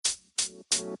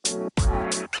Hello,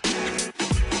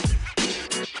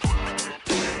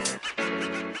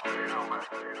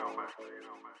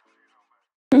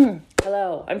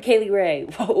 I'm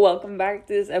Kayleerrae. Welcome back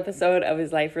to this episode of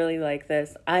Is Life Really Like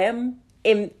This? I'm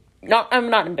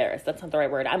not embarrassed. That's not the right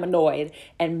word. I'm annoyed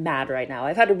and mad right now.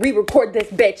 I've had to re-record this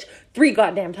bitch 3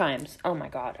 goddamn times. Oh my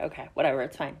god. Okay, whatever.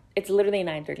 It's fine. It's literally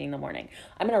 9:30 in the morning.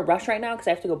 I'm in a rush right now because I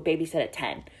have to go babysit at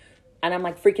 10. And I'm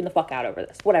like freaking the fuck out over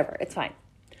this. Whatever. It's fine.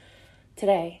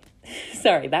 Today,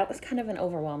 sorry, that was kind of an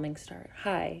overwhelming start.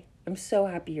 Hi, I'm so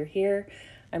happy you're here.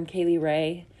 I'm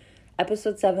Kayleerrae.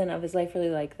 Episode 7 of Is Life Really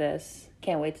Like This?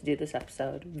 Can't wait to do this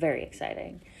episode. Very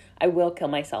exciting. I will kill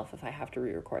myself if I have to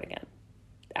re-record again.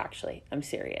 Actually, I'm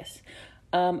serious.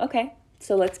 Okay,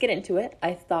 so let's get into it.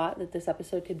 I thought that this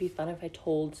episode could be fun if I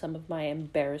told some of my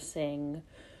embarrassing,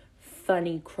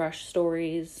 funny crush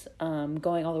stories,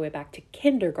 going all the way back to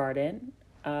kindergarten,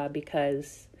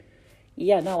 because,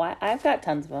 I've got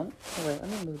tons of them. Oh, wait, let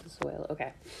me move this away.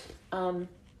 Okay.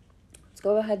 Let's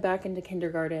go ahead back into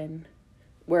kindergarten,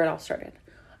 where it all started.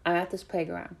 I'm at this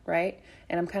playground, right?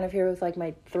 And I'm kind of here with like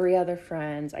my 3 other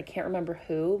friends. I can't remember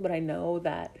who, but I know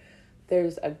that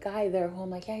there's a guy there who I'm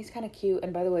like, yeah, he's kind of cute.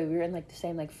 And by the way, we were in like the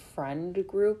same like friend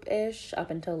group-ish up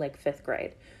until like 5th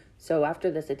grade. So after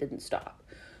this, it didn't stop.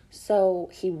 So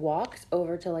he walks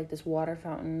over to like this water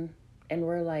fountain, and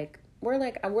we're like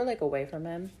away from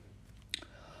him.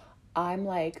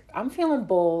 I'm feeling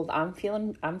bold. I'm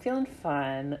feeling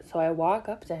fun. So I walk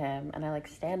up to him and I like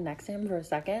stand next to him for a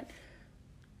second.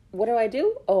 What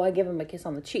do? Oh, I give him a kiss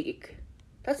on the cheek.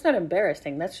 That's not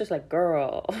embarrassing. That's just like,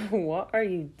 girl, what are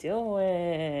you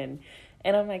doing?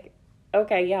 And I'm like,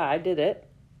 okay, yeah, I did it.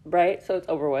 Right? So it's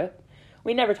over with.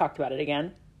 We never talked about it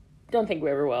again. Don't think we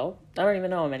ever will. I don't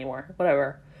even know him anymore.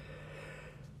 Whatever.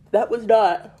 That was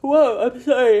not. Whoa, I'm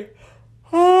sorry.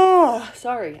 Oh,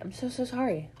 sorry. I'm so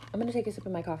sorry. I'm going to take a sip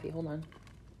of my coffee. Hold on.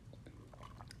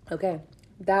 Okay.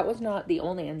 That was not the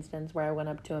only instance where I went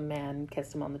up to a man,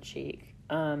 kissed him on the cheek.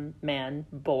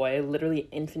 Boy, literally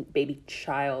infant baby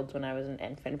child when I was an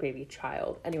infant baby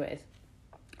child. Anyways,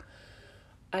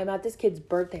 I'm at this kid's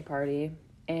birthday party,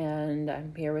 and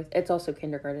I'm here with, it's also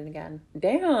kindergarten again.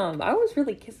 Damn, I was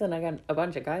really kissing a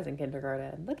bunch of guys in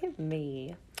kindergarten. Look at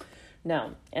me.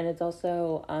 No, and it's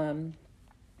also,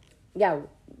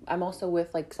 I'm also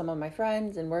with like some of my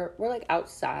friends, and we're like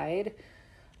outside,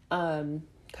 kind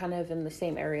of in the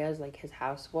same area as like his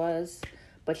house was,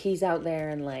 but he's out there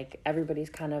and like everybody's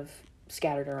kind of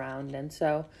scattered around. And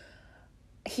so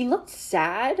he looked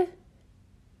sad.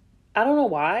 I don't know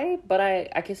why, but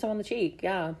I kissed him on the cheek.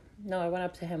 Yeah. No, I went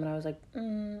up to him and I was like,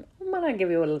 I'm gonna give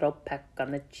you a little peck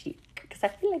on the cheek because I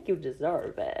feel like you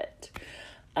deserve it.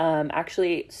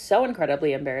 Actually, so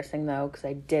incredibly embarrassing though, because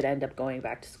I did end up going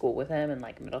back to school with him in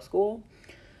like middle school.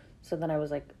 So then I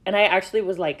was like, and I actually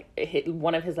was like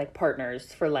one of his like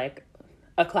partners for like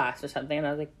a class or something, and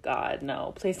I was like, God,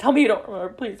 no, please tell me you don't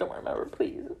remember. Please don't remember.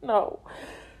 Please, no.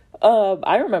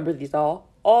 I remember these all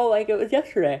like it was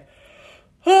yesterday.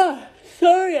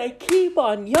 Sorry, I keep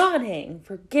on yawning.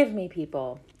 Forgive me,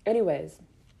 people. Anyways,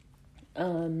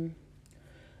 so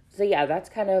yeah, that's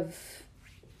kind of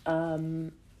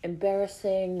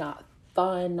embarrassing, not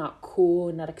fun, not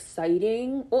cool, not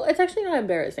exciting. Well, it's actually not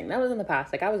embarrassing. That was in the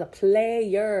past. Like, I was a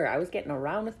player. I was getting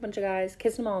around with a bunch of guys,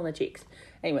 kissing them all on the cheeks.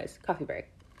 Anyways, coffee break.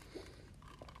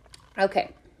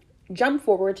 Okay, jump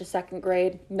forward to 2nd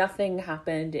grade. Nothing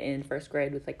happened in 1st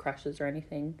grade with like crushes or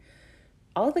anything.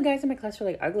 All of the guys in my class were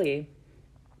like ugly.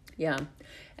 Yeah.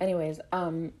 Anyways,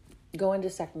 going to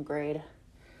 2nd grade.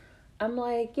 I'm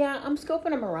like, yeah, I'm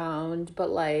scoping them around, but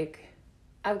like,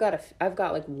 I've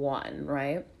got like one,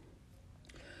 right?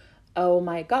 Oh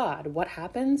my God, what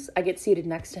happens? I get seated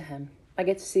next to him.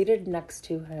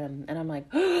 And I'm like,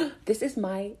 oh, this is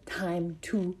my time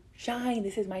to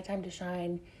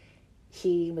shine.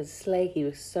 He was slay, he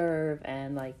was serve,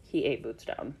 and like he ate boots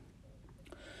down.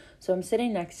 So I'm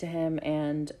sitting next to him,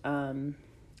 and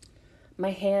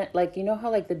my hand, like, you know how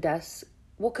like the desk,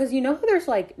 well, because you know how there's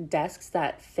like desks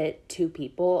that fit 2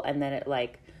 people, and then it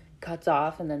like cuts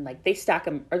off, and then like they stack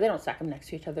them, or they don't stack them next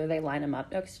to each other, they line them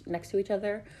up next to each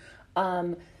other.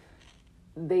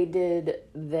 They did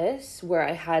this where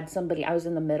I was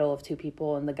in the middle of 2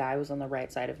 people and the guy was on the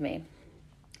right side of me.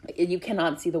 You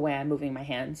cannot see the way I'm moving my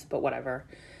hands, but whatever.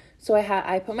 So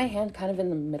I put my hand kind of in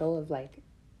the middle of like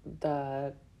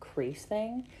the crease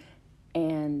thing,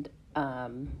 and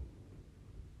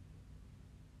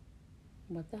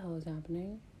what the hell is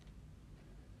happening?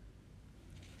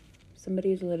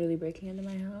 Somebody's literally breaking into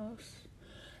my house.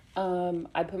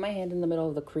 I put my hand in the middle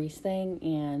of the crease thing,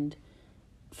 and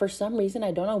for some reason,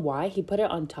 I don't know why, he put it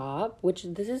on top, which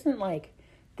this isn't like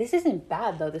this isn't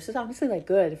bad though. This is honestly like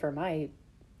good for my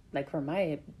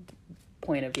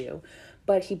point of view.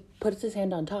 But he puts his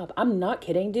hand on top. I'm not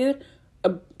kidding, dude.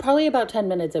 Probably about 10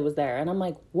 minutes it was there. And I'm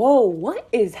like, whoa, what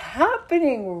is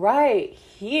happening right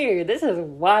here? This is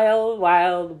wild,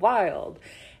 wild, wild.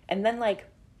 And then like,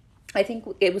 I think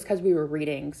it was because we were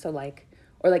reading. So like,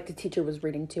 or like the teacher was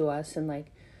reading to us and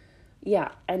like, yeah.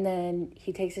 And then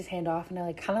he takes his hand off and I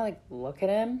like kind of like look at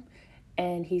him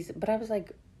and but I was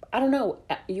like, I don't know.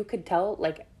 You could tell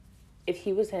like if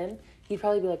he was him, he'd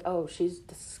probably be like, oh, she's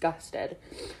disgusted.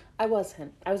 I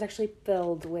wasn't. I was actually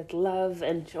filled with love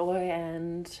and joy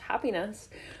and happiness.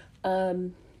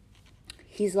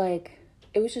 He's like,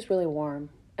 it was just really warm.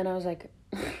 And I was like,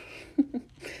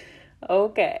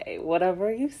 okay,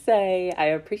 whatever you say. I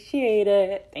appreciate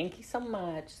it. Thank you so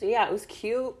much. So yeah, it was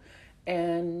cute.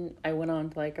 And I went on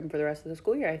to like him for the rest of the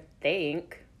school year, I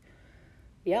think.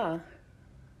 Yeah.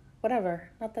 Whatever.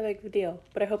 Not that big of a deal.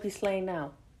 But I hope he's slaying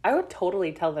now. I would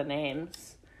totally tell the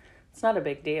names. It's not a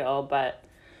big deal, but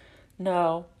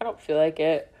no, I don't feel like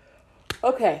it.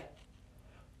 Okay.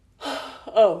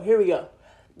 Oh, here we go.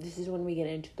 This is when we get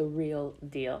into the real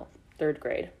deal. 3rd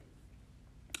grade.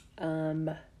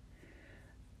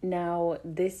 Now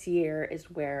this year is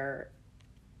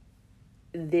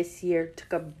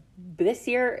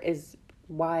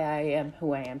why I am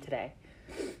who I am today.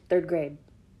 3rd grade.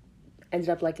 Ended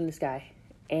up liking this guy.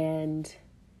 And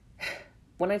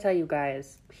when I tell you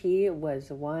guys, he was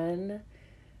one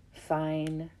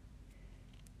fine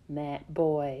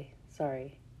boy.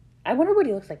 Sorry. I wonder what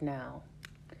he looks like now.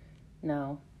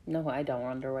 No, I don't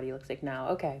wonder what he looks like now.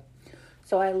 Okay.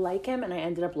 So I like him and I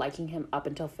ended up liking him up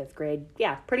until 5th grade.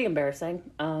 Yeah, pretty embarrassing.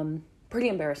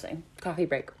 Coffee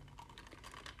break.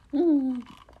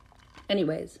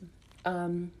 Anyways,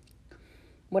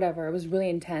 whatever. It was really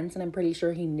intense and I'm pretty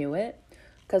sure he knew it.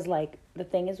 Cause like the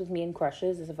thing is with me and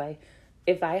crushes is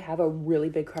if I have a really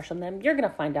big crush on them, you're going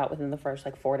to find out within the first,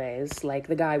 4 days. Like,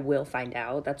 the guy will find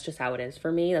out. That's just how it is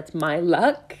for me. That's my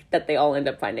luck that they all end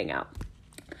up finding out.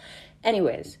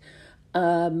 Anyways,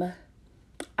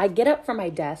 I get up from my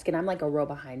desk, and I'm, a row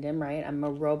behind him, right? I'm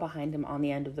a row behind him on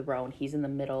the end of the row, and he's in the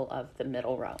middle of the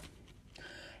middle row.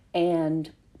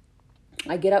 And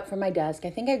I get up from my desk. I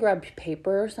think I grabbed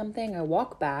paper or something. I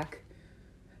walk back,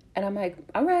 and I'm like,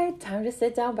 all right, time to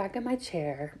sit down back in my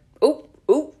chair. Ooh,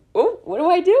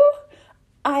 what do?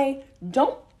 I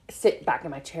don't sit back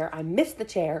in my chair. I missed the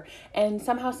chair. And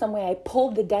somehow, some way, I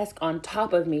pulled the desk on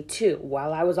top of me, too,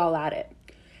 while I was all at it.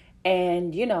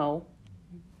 And,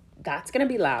 that's going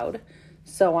to be loud.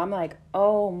 So I'm like,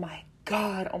 oh, my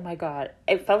God.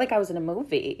 It felt like I was in a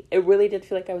movie. It really did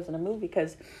feel like I was in a movie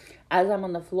because as I'm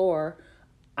on the floor,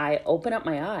 I open up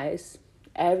my eyes.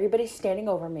 Everybody's standing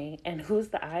over me. And who's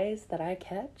the eyes that I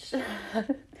catch?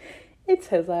 It's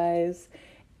his eyes.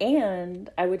 And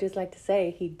I would just like to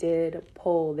say he did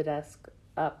pull the desk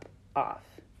off.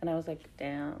 And I was like,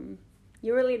 damn,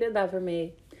 you really did that for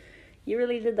me. You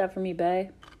really did that for me, bae.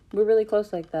 We're really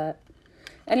close like that.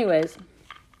 Anyways,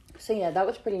 so yeah, that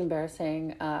was pretty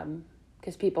embarrassing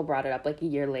because people brought it up a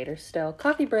year later still.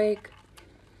 Coffee break.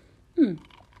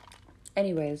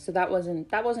 Anyways, so that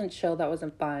wasn't chill. That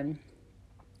wasn't fun.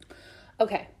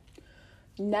 Okay.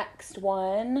 Next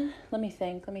one. Let me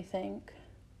think.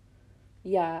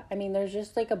 Yeah, I mean, there's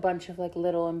just a bunch of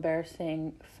little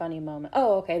embarrassing, funny moments.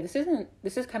 Oh, okay. This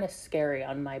is kind of scary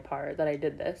on my part that I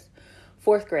did this.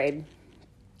 4th grade.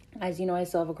 As you know, I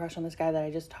still have a crush on this guy that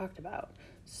I just talked about.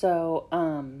 So,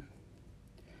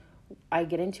 I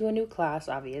get into a new class,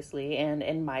 obviously, and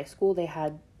in my school they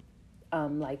had,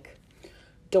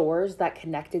 doors that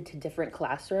connected to different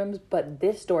classrooms, but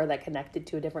this door that connected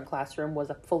to a different classroom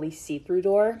was a fully see-through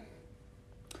door.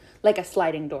 Like a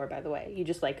sliding door, by the way. You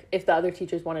just, if the other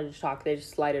teachers wanted to talk, they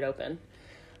just slide it open.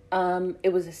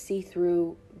 It was a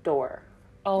see-through door.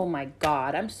 Oh, my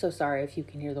God. I'm so sorry if you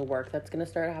can hear the work that's going to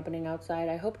start happening outside.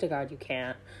 I hope to God you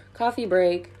can't. Coffee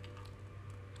break.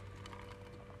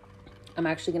 I'm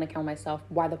actually going to kill myself.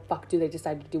 Why the fuck do they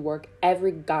decide to do work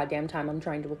every goddamn time I'm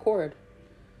trying to record?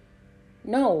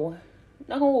 No,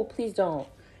 please don't.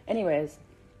 Anyways.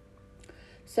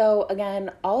 So,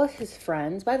 again, all of his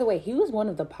friends, by the way, he was one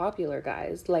of the popular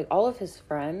guys. All of his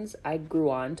friends, I grew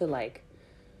on to,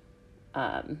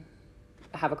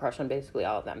 have a crush on basically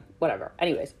all of them. Whatever.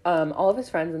 Anyways, all of his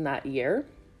friends in that year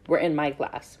were in my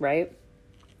class, right?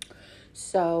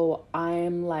 So,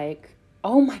 I'm like,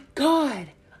 oh, my God.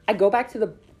 I go back to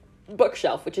the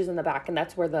bookshelf, which is in the back, and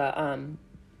that's where the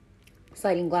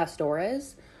sliding glass door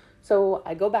is. So,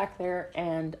 I go back there,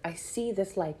 and I see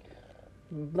this,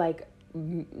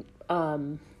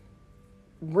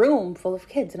 room full of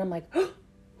kids, and I'm like, oh,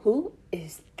 who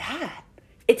is that?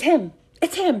 it's him.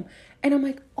 It's him. And I'm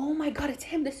like, oh my God, it's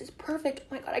him. This is perfect. Oh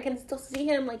my God, I can still see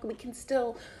him. Like, we can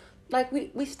still, like,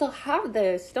 we still have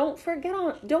this. Don't forget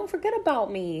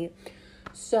about me.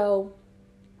 So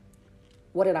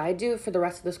what did I do for the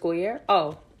rest of the school year?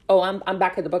 I'm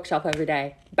back at the bookshelf every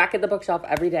day. Back at the bookshelf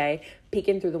every day,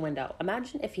 peeking through the window.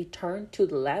 Imagine if he turned to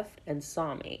the left and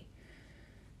saw me.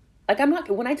 Like,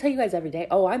 when I tell you guys every day,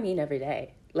 I mean every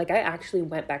day. Like, I actually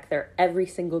went back there every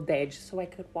single day just so I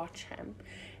could watch him.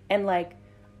 And, like,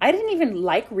 I didn't even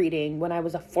like reading when I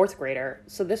was a 4th grader.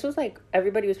 So this was like,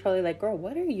 everybody was probably like, girl,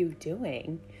 what are you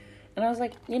doing? And I was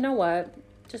like, you know what?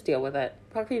 Just deal with it.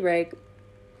 Puppy break.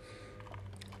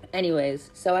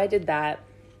 Anyways, so I did that.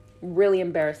 Really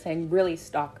embarrassing, really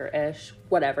stalker-ish.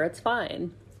 Whatever, it's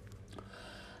fine.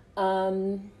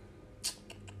 Okay,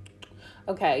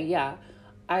 yeah.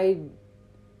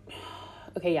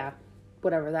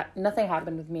 Whatever. That nothing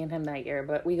happened with me and him that year,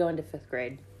 but we go into 5th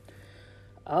grade.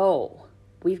 Oh,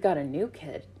 we've got a new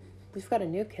kid. We've got a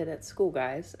new kid at school,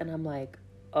 guys. And I'm like,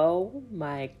 oh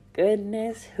my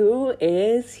goodness, who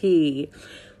is he?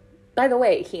 By the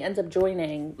way, he ends up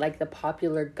joining, like, the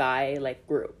popular guy, like,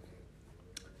 group.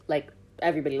 Like,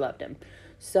 everybody loved him.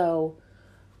 So,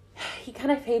 he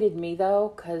kind of hated me,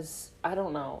 though, because, I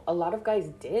don't know, a lot of guys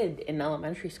did in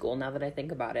elementary school, now that I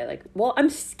think about it. Like, well, I'm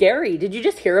scary. Did you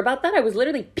just hear about that? I was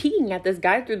literally peeking at this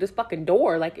guy through this fucking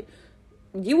door. Like,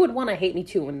 you would want to hate me,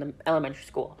 too, in the elementary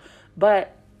school.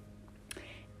 But,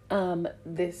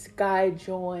 this guy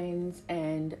joins,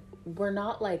 and we're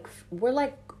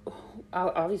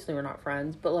obviously we're not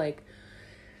friends, but, like,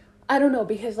 I don't know,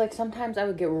 because, like, sometimes I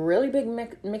would get really big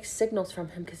mixed signals from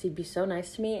him, because he'd be so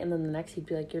nice to me, and then the next he'd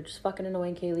be like, you're just fucking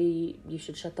annoying, Kaylee, you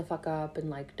should shut the fuck up and,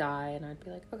 like, die, and I'd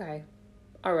be like, okay,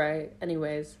 all right,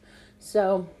 anyways,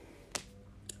 so,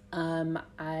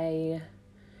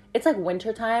 it's, like,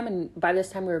 winter time, and by this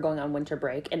time we were going on winter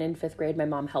break, and in 5th grade, my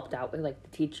mom helped out with, like, the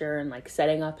teacher and, like,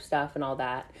 setting up stuff and all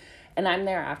that, and I'm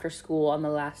there after school on the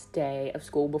last day of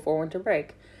school before winter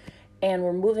break. And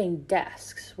we're moving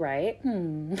desks, right?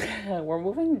 We're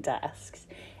moving desks.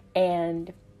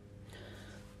 And,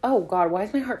 oh God, why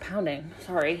is my heart pounding?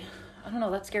 Sorry. I don't know,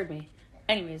 that scared me.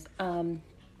 Anyways,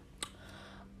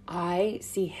 I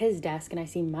see his desk and I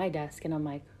see my desk and I'm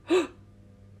like,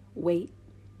 wait,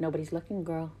 nobody's looking,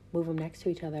 girl. Move them next to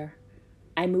each other.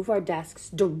 I move our desks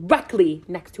directly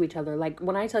next to each other. Like,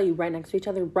 when I tell you right next to each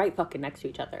other, right fucking next to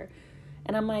each other.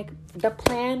 And I'm like, the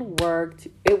plan worked.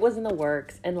 It was in the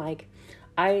works. And, like,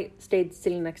 I stayed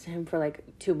sitting next to him for, like,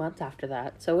 2 months after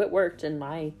that. So it worked in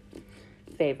my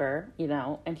favor, you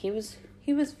know. And he was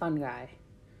fun guy.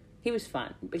 He was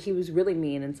fun. But he was really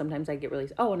mean. And sometimes I get really...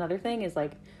 Oh, another thing is,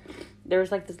 like, there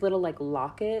was, like, this little, like,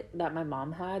 locket that my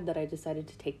mom had that I decided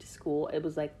to take to school. It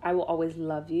was, like, I will always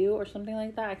love you or something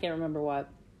like that. I can't remember what.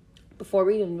 Before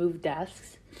we even moved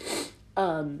desks,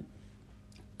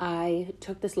 I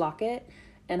took this locket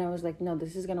and I was like, no,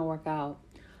 this is going to work out.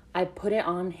 I put it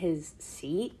on his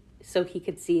seat so he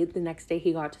could see it the next day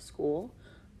he got to school.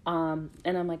 And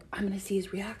I'm like, I'm going to see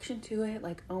his reaction to it.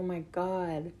 Like, oh my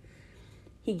God.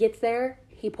 He gets there,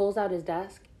 he pulls out his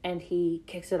desk and he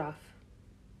kicks it off.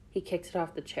 He kicks it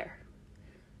off the chair.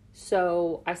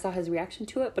 So I saw his reaction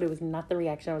to it, but it was not the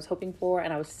reaction I was hoping for.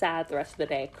 And I was sad the rest of the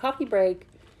day. Coffee break.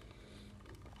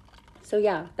 So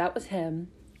yeah, that was him.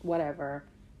 Whatever.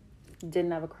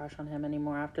 Didn't have a crush on him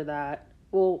anymore after that.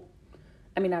 Well,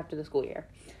 I mean, after the school year.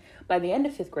 By the end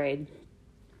of 5th grade,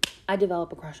 I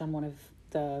developed a crush on one of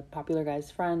the popular guy's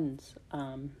friends.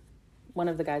 One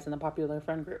of the guys in the popular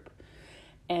friend group.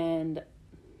 And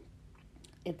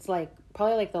it's like,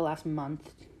 probably like the last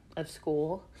month of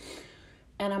school.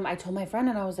 And I told my friend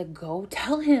and I was like, go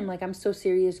tell him. Like, I'm so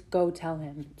serious. Go tell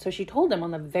him. So she told him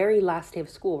on the very last day of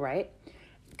school, right?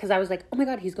 Because I was like, oh my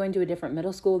God, he's going to a different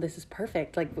middle school. This is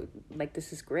perfect. Like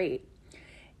this is great.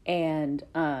 And,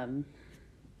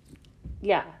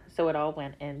 yeah, so it all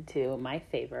went into my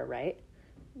favor, right?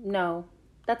 No,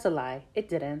 that's a lie. It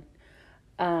didn't.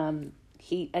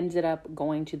 He ended up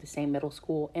going to the same middle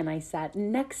school and I sat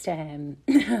next to him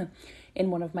in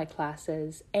one of my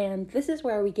classes. And this is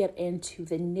where we get into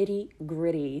the nitty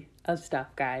gritty of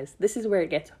stuff, guys. This is where it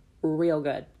gets real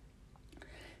good.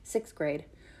 6th grade.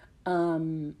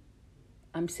 I'm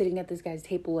sitting at this guy's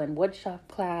table in woodshop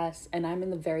class and I'm in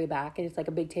the very back and it's like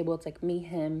a big table. It's like me,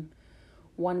 him,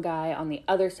 one guy on the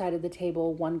other side of the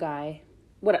table, one guy.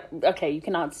 Okay, you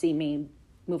cannot see me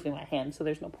moving my hand, so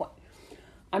there's no point.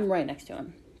 I'm right next to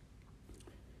him.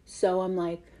 So I'm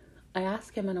like, I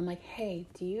ask him and I'm like, hey,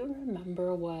 do you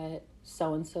remember what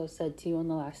so-and-so said to you on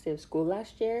the last day of school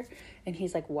last year? And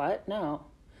he's like, what? No.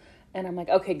 And I'm like,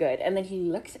 okay, good. And then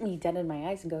he looks at me dead in my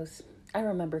eyes and goes, I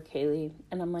remember Kaylee,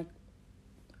 and I'm like,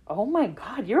 oh my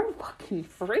God, you're a fucking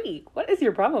freak. What is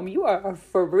your problem? You are a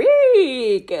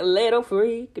freak, little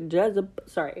freak.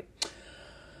 Sorry.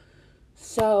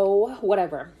 So,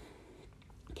 whatever.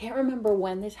 Can't remember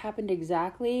when this happened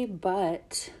exactly,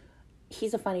 but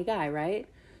he's a funny guy, right?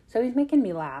 So he's making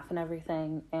me laugh and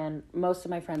everything, and most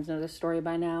of my friends know this story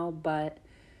by now, but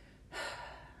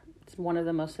it's one of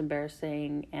the most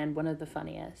embarrassing and one of the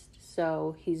funniest.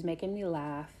 So he's making me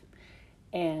laugh,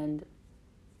 and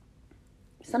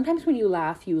sometimes when you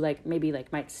laugh, you maybe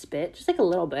might spit, just a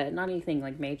little bit, not anything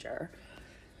major.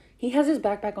 He has his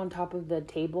backpack on top of the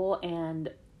table,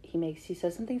 and he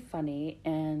says something funny,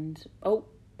 and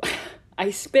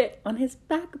I spit on his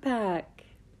backpack.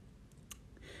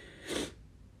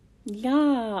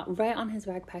 Yeah, right on his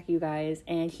backpack, you guys.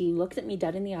 And he looks at me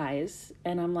dead in the eyes,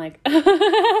 and I'm like,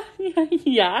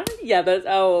 yeah, that's,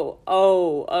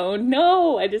 oh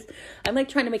no. I'm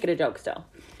trying to make it a joke still.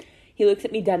 He looks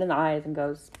at me dead in the eyes and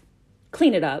goes,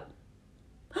 clean it up.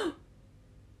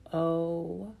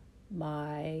 Oh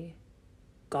my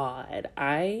God.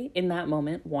 I, in that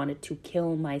moment, wanted to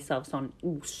kill myself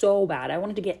so bad. I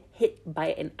wanted to get hit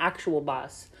by an actual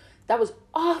bus. That was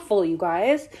awful, you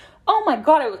guys. Oh my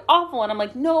God, it was awful. And I'm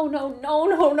like, no.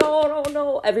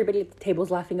 Everybody at the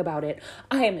table's laughing about it.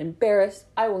 I am embarrassed.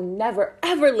 I will never,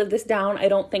 ever live this down, I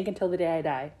don't think, until the day I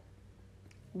die.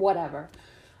 Whatever.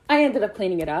 I ended up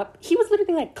cleaning it up. He was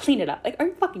literally clean it up. Are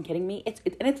you fucking kidding me? And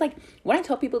it's when I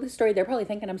tell people this story, they're probably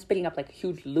thinking I'm spitting up a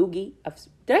huge loogie.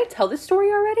 Did I tell this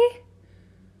story already?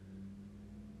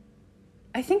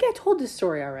 I think I told this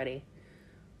story already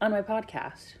on my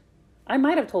podcast. I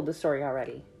might have told this story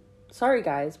already. Sorry,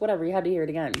 guys. Whatever. You had to hear it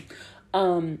again.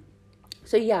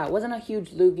 So yeah, it wasn't a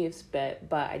huge loogie of spit,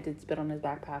 but I did spit on his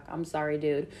backpack. I'm sorry,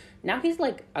 dude. Now he's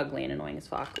ugly and annoying as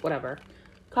fuck. Whatever.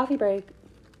 Coffee break.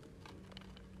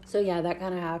 So yeah, that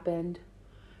kind of happened.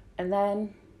 And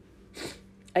then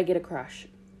I get a crush.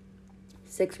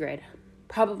 6th grade.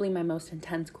 Probably my most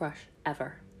intense crush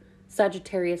ever.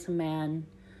 Sagittarius man.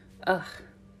 Ugh.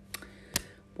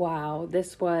 Wow.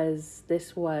 This was,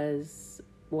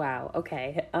 wow.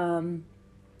 Okay.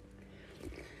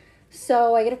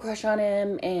 So I get a crush on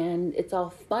him, and it's all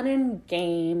fun and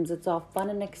games. It's all fun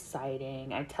and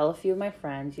exciting. I tell a few of my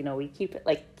friends, we keep it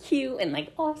cute and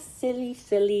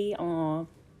silly. Aw.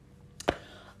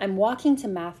 I'm walking to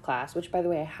math class, which, by the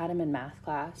way, I had him in math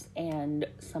class, and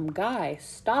some guy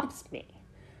stops me.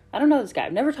 I don't know this guy.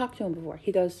 I've never talked to him before.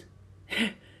 He goes,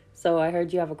 so I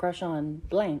heard you have a crush on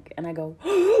blank. And I go,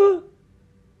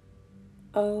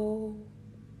 oh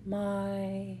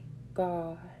my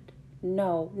God.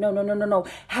 No.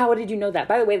 How did you know that?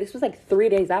 By the way, this was 3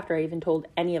 days after I even told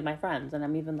any of my friends. And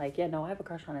I'm even yeah, no, I have a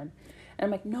crush on him. And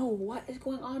I'm like, no, what is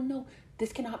going on? No,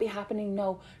 this cannot be happening.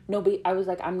 No, nobody. I was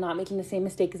I'm not making the same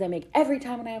mistake as I make every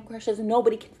time when I have crushes.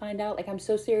 Nobody can find out. I'm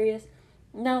so serious.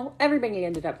 No, everybody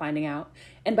ended up finding out.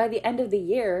 And by the end of the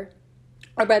year,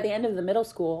 or by the end of the middle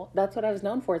school, that's what I was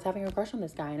known for, is having a crush on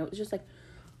this guy. And it was just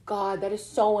God, that is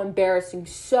so embarrassing.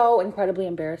 So incredibly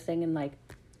embarrassing. And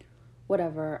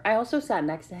whatever. I also sat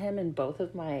next to him in both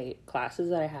of my classes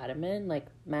that I had him in,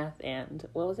 math and,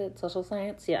 what was it? Social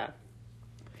science? Yeah.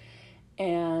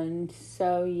 And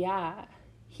so, yeah,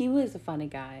 he was a funny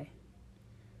guy.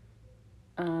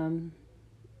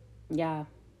 Yeah.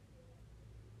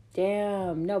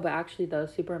 Damn. No, but actually, though,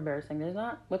 super embarrassing.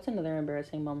 What's another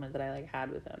embarrassing moment that I,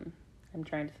 had with him? I'm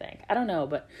trying to think. I don't know,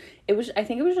 but I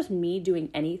think it was just me doing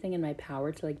anything in my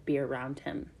power to, be around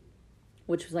him,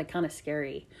 which was, kind of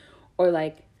scary. Or,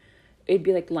 it'd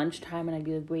be, lunchtime, and I'd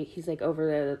be wait, he's, over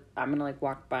there. I'm gonna,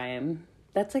 walk by him.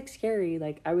 That's, scary.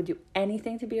 I would do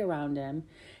anything to be around him.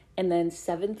 And then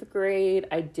 7th grade,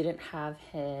 I didn't have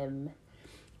him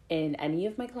in any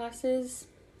of my classes.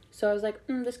 So I was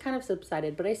this kind of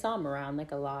subsided. But I saw him around,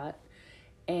 a lot.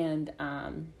 And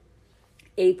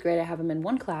 8th grade, I have him in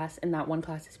one class. And that one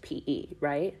class is PE,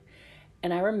 right?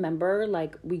 And I remember,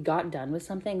 we got done with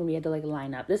something. And we had to,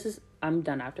 line up. I'm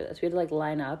done after this. We had to,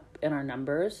 line up in our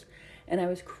numbers. And I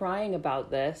was crying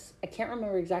about this. I can't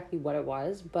remember exactly what it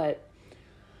was. But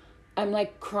I'm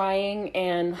crying,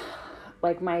 and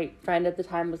my friend at the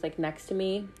time was next to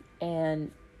me,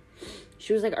 and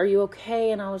she was are you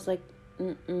okay? And I was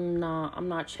nah, I'm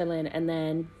not chilling. And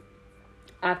then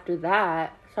after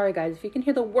that, sorry guys if you can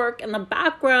hear the work in the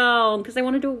background, because I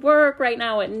want to do work right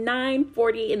now at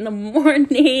 9:40 in the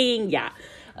morning. Yeah.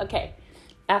 Okay.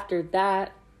 After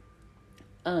that,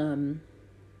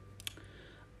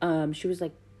 she was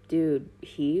dude,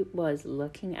 he was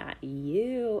looking at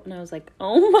you. And I was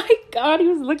oh my God, he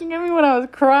was looking at me when I was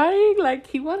crying.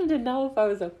 He wanted to know if I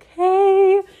was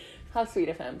okay. How sweet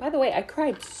of him. By the way, I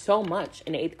cried so much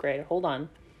in 8th grade. Hold on.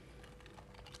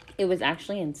 It was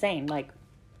actually insane. Like,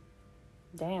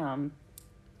 damn.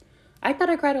 I thought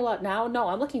I cried a lot. Now, no,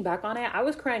 I'm looking back on it. I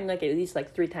was crying like at least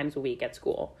like 3 times a week at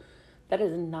school. That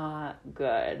is not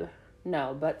good.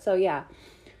 No, but so yeah.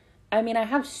 I mean, I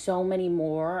have so many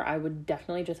more. I would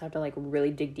definitely just have to like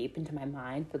really dig deep into my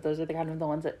mind. But those are the kind of the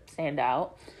ones that stand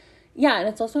out. Yeah, and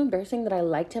it's also embarrassing that I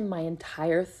liked him my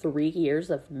entire 3 years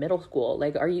of middle school.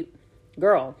 Like, are you...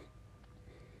 Girl,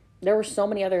 there were so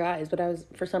many other guys, but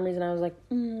for some reason I was like,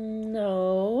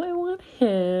 no, I want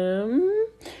him.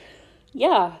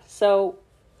 Yeah, so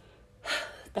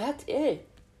that's it.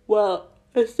 Well,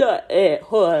 it's not it.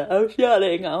 Hold on, I'm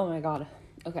shouting. Oh my god.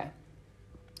 Okay.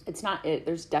 It's not it.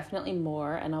 There's definitely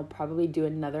more, and I'll probably do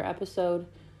another episode,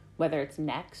 whether it's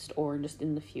next or just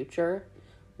in the future,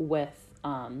 with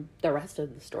the rest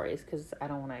of the stories, because I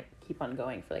don't want to keep on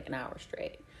going for like an hour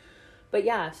straight. But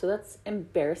yeah, so that's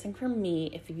embarrassing for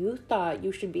me. If you thought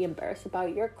you should be embarrassed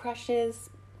about your crushes,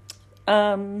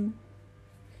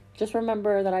 just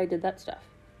remember that I did that stuff.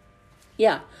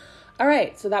 Yeah. All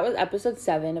right. So that was episode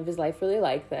 7 of Is Life Really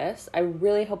Like This? I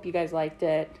really hope you guys liked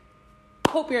it.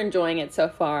 Hope you're enjoying it so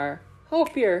far.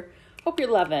 Hope you're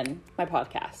loving my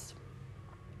podcast.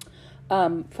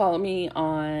 Follow me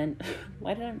on,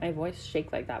 why did my voice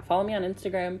shake like that? Follow me on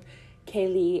Instagram,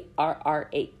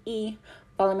 kayleerrae.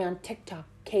 Follow me on TikTok,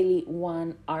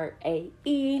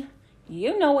 Kaylee1RAE.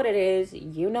 You know what it is.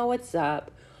 You know what's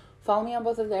up. Follow me on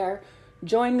both of there.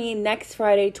 Join me next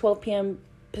Friday, 12 p.m.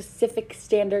 Pacific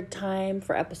Standard Time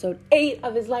for episode 8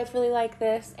 of Is Life Really Like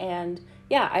This? And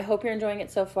yeah, I hope you're enjoying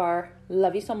it so far.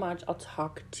 Love you so much. I'll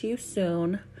talk to you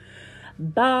soon.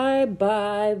 Bye,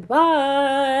 bye,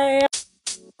 bye.